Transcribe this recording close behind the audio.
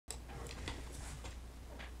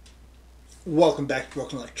Welcome back to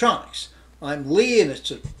Broken Electronics. I'm Lee, and it's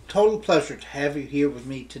a total pleasure to have you here with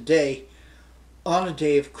me today on a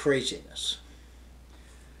day of craziness.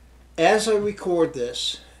 As I record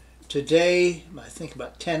this, today, I think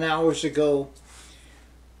about 10 hours ago,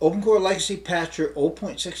 OpenCore Legacy Patcher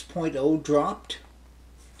 0.6.0 dropped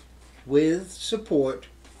with support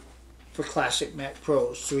for Classic Mac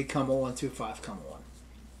Pros 3.1 through 5.1.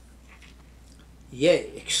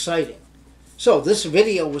 Yay, exciting. So this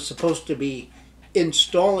video was supposed to be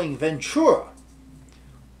installing Ventura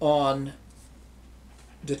on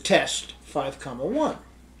the test 5.1.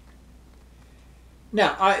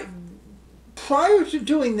 Now, prior to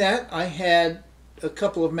doing that, I had a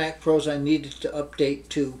couple of Mac Pros I needed to update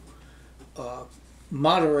to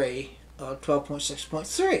Monterey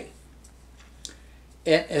 12.6.3.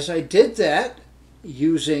 And as I did that,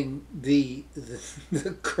 using the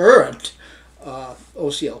current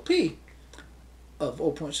OCLP of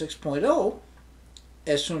 0.6.0,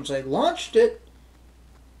 as soon as I launched it,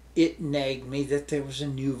 it nagged me that there was a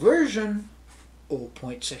new version,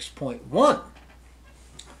 0.6.1,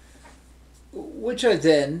 which I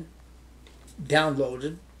then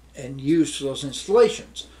downloaded and used for those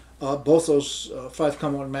installations. Both those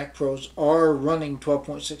 5.1 Mac Pros are running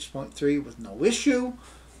 12.6.3 with no issue.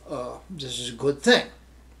 This is a good thing.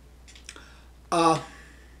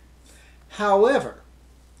 However,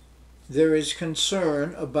 there is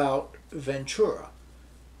concern about Ventura.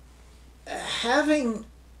 Having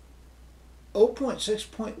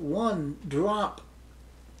 0.6.1 drop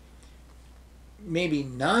maybe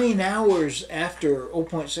 9 hours after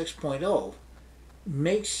 0.6.0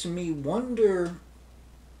 makes me wonder,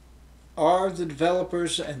 are the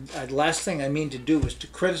developers, and the last thing I mean to do is to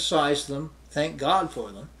criticize them, thank God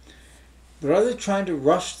for them, but are they trying to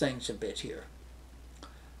rush things a bit here?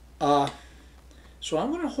 So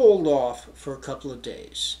I'm going to hold off for a couple of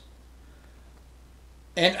days.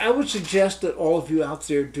 And I would suggest that all of you out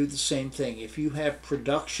there do the same thing. If you have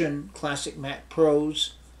production Classic Mac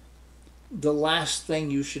Pros, the last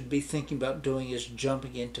thing you should be thinking about doing is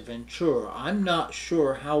jumping into Ventura. I'm not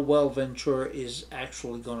sure how well Ventura is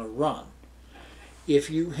actually going to run.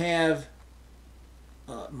 If you have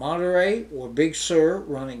Monterey or Big Sur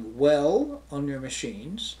running well on your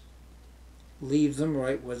machines, leave them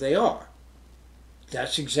right where they are.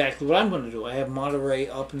 That's exactly what I'm going to do. I have Monterey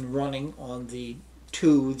up and running on the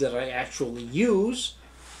two that I actually use.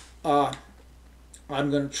 I'm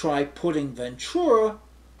going to try putting Ventura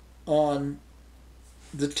on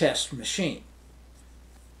the test machine.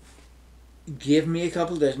 Give me a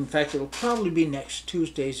couple of days. In fact, it'll probably be next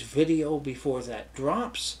Tuesday's video before that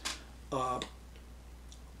drops. But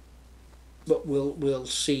we'll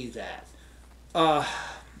see that.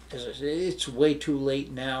 As I said, it's way too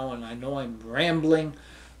late now, and I know I'm rambling,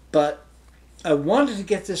 but I wanted to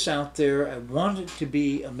get this out there. I wanted it to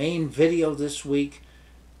be a main video this week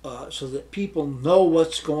so that people know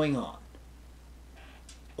what's going on.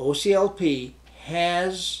 OCLP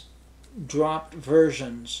has dropped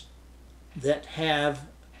versions that have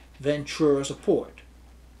Ventura support.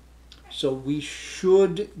 So we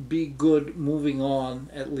should be good moving on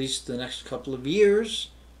at least the next couple of years.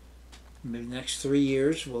 Maybe the next 3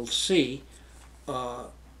 years, we'll see,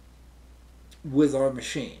 with our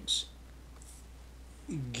machines.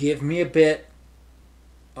 Give me a bit.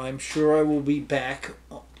 I'm sure I will be back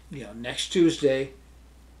next Tuesday,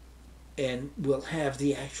 and we'll have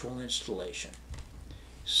the actual installation.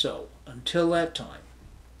 So, until that time,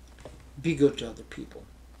 be good to other people.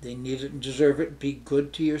 They need it and deserve it. Be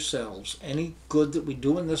good to yourselves. Any good that we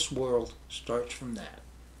do in this world starts from that.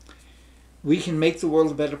 We can make the world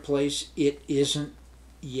a better place. It isn't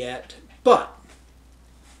yet, but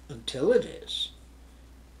until it is,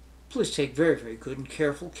 please take very, very good and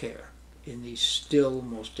careful care in these still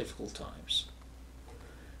most difficult times.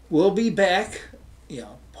 We'll be back,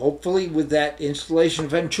 hopefully with that installation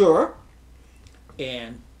of Ventura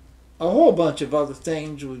and a whole bunch of other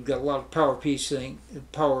things. We've got a lot of Power PC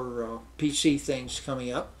things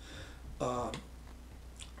coming up.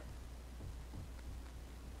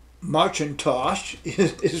 Marcintosh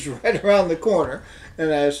is right around the corner,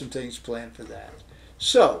 and I have some things planned for that.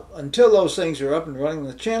 So, until those things are up and running on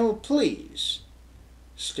the channel, please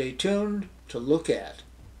stay tuned to look at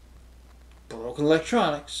Broken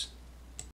Electronics